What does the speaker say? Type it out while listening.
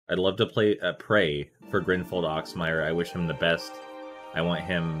I'd love to play pray for Grinfold Oxmire. I wish him the best. I want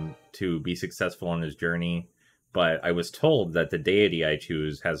him to be successful on his journey. But I was told that the deity I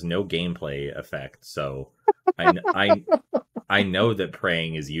choose has no gameplay effect, so I know that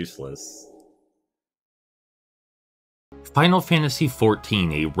praying is useless. Final Fantasy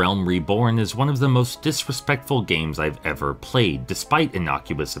XIV: A Realm Reborn is one of the most disrespectful games I've ever played, despite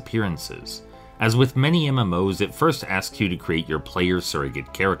innocuous appearances. As with many MMOs, it first asks you to create your player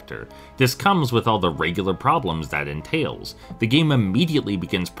surrogate character. This comes with all the regular problems that entails. The game immediately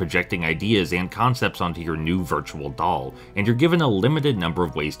begins projecting ideas and concepts onto your new virtual doll, and you're given a limited number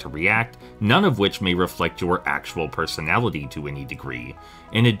of ways to react, none of which may reflect your actual personality to any degree.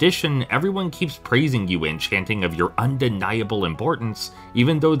 In addition, everyone keeps praising you and chanting of your undeniable importance,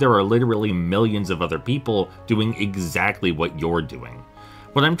 even though there are literally millions of other people doing exactly what you're doing.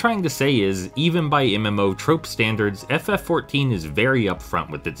 What I'm trying to say is, even by MMO trope standards, FF14 is very upfront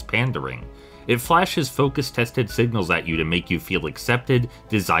with its pandering. It flashes focus-tested signals at you to make you feel accepted,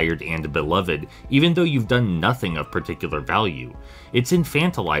 desired, and beloved, even though you've done nothing of particular value. It's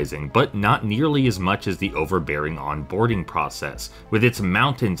infantilizing, but not nearly as much as the overbearing onboarding process, with its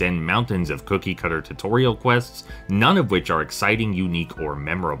mountains and mountains of cookie-cutter tutorial quests, none of which are exciting, unique, or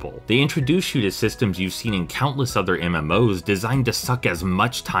memorable. They introduce you to systems you've seen in countless other MMOs designed to suck as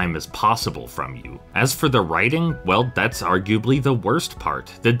much time as possible from you. As for the writing, well, that's arguably the worst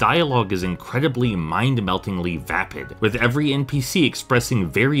part. The dialogue is incredibly mind-meltingly vapid, with every NPC expressing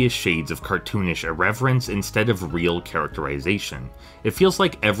various shades of cartoonish irreverence instead of real characterization. It feels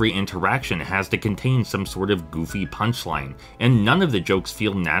like every interaction has to contain some sort of goofy punchline, and none of the jokes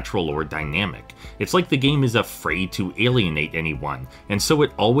feel natural or dynamic. It's like the game is afraid to alienate anyone, and so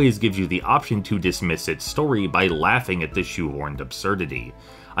it always gives you the option to dismiss its story by laughing at the shoehorned absurdity.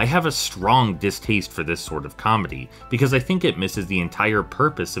 I have a strong distaste for this sort of comedy, because I think it misses the entire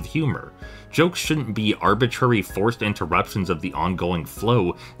purpose of humor. Jokes shouldn't be arbitrary forced interruptions of the ongoing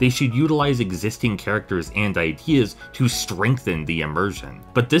flow, they should utilize existing characters and ideas to strengthen the immersion.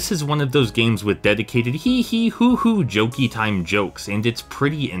 But this is one of those games with dedicated hee-hee hoo-hoo jokey time jokes, and it's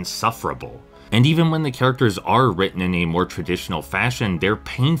pretty insufferable. And even when the characters are written in a more traditional fashion, they're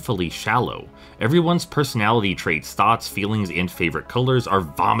painfully shallow. Everyone's personality traits, thoughts, feelings, and favorite colors are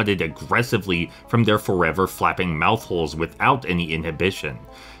vomited aggressively from their forever flapping mouthholes without any inhibition.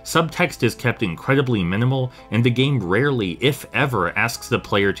 Subtext is kept incredibly minimal, and the game rarely, if ever, asks the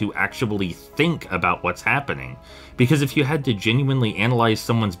player to actually think about what's happening. Because if you had to genuinely analyze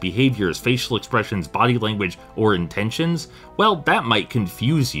someone's behaviors, facial expressions, body language, or intentions, well, that might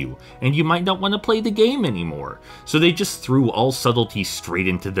confuse you, and you might not want to play the game anymore. So they just threw all subtlety straight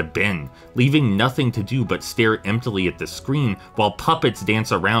into the bin, leaving nothing to do but stare emptily at the screen while puppets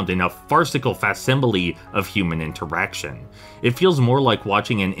dance around in a farcical facsimile of human interaction. It feels more like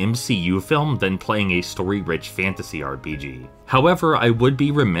watching an MCU film than playing a story-rich fantasy RPG. However, I would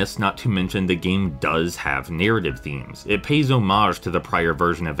be remiss not to mention the game does have narrative themes. It pays homage to the prior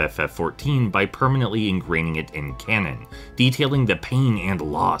version of FF14 by permanently ingraining it in canon, detailing the pain and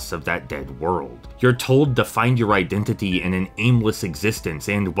loss of that dead world. You're told to find your identity in an aimless existence,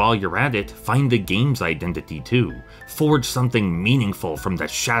 and while you're at it, find the game's identity too. Forge something meaningful from the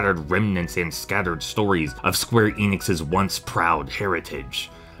shattered remnants and scattered stories of Square Enix's once proud heritage.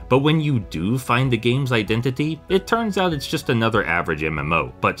 But when you do find the game's identity, it turns out it's just another average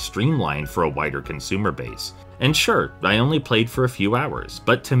MMO, but streamlined for a wider consumer base. And sure, I only played for a few hours,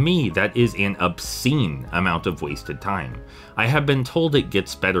 but to me that is an obscene amount of wasted time. I have been told it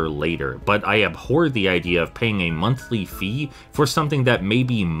gets better later, but I abhor the idea of paying a monthly fee for something that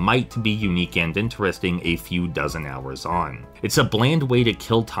maybe might be unique and interesting a few dozen hours on. It's a bland way to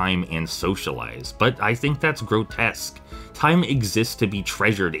kill time and socialize, but I think that's grotesque. Time exists to be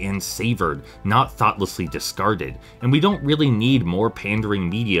treasured and savored, not thoughtlessly discarded, and we don't really need more pandering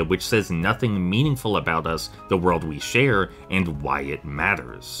media which says nothing meaningful about us, the world we share, and why it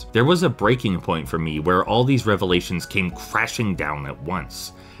matters. There was a breaking point for me where all these revelations came crashing down at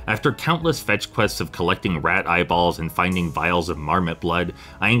once. After countless fetch quests of collecting rat eyeballs and finding vials of marmot blood,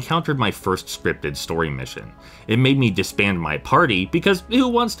 I encountered my first scripted story mission. It made me disband my party, because who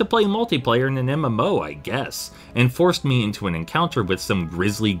wants to play multiplayer in an MMO, I guess, and forced me into an encounter with some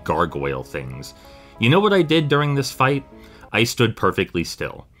grisly gargoyle things. You know what I did during this fight? I stood perfectly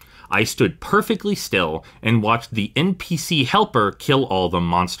still. I stood perfectly still and watched the NPC helper kill all the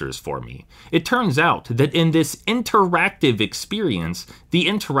monsters for me. It turns out that in this interactive experience, the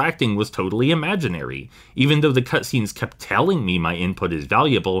interacting was totally imaginary. Even though the cutscenes kept telling me my input is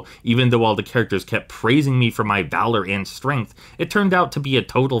valuable, even though all the characters kept praising me for my valor and strength, it turned out to be a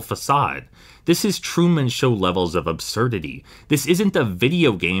total facade. This is Truman Show levels of absurdity. This isn't a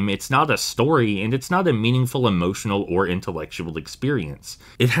video game, it's not a story, and it's not a meaningful emotional or intellectual experience.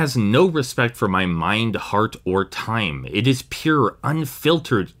 It has no respect for my mind, heart, or time. It is pure,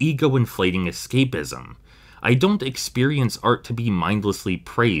 unfiltered, ego-inflating escapism. I don't experience art to be mindlessly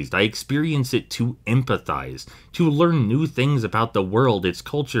praised. I experience it to empathize, to learn new things about the world, its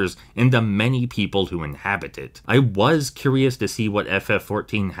cultures, and the many people who inhabit it. I was curious to see what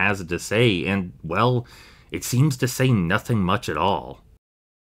FF14 has to say, and, well, it seems to say nothing much at all.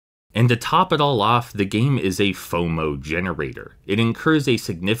 And to top it all off, the game is a FOMO generator. It incurs a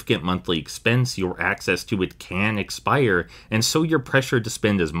significant monthly expense, your access to it can expire, and so you're pressured to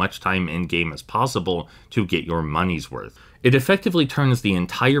spend as much time in-game as possible to get your money's worth. It effectively turns the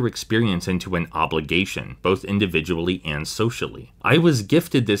entire experience into an obligation, both individually and socially. I was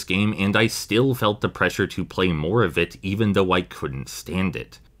gifted this game and I still felt the pressure to play more of it even though I couldn't stand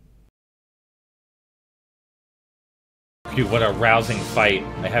it. Phew, what a rousing fight.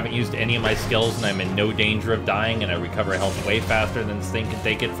 I haven't used any of my skills and I'm in no danger of dying, and I recover health way faster than this thing can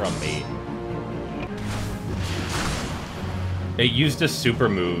take it from me. It used a super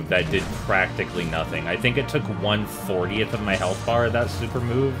move that did practically nothing. I think it took 1/40th of my health bar, that super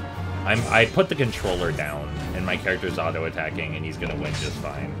move. I put the controller down, and my character's auto-attacking, and he's gonna win just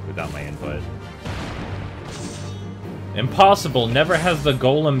fine without my input. Impossible! Never has the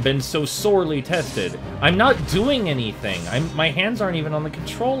golem been so sorely tested. I'm not doing anything! My hands aren't even on the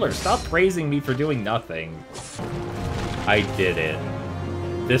controller! Stop praising me for doing nothing. I did it.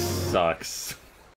 This sucks.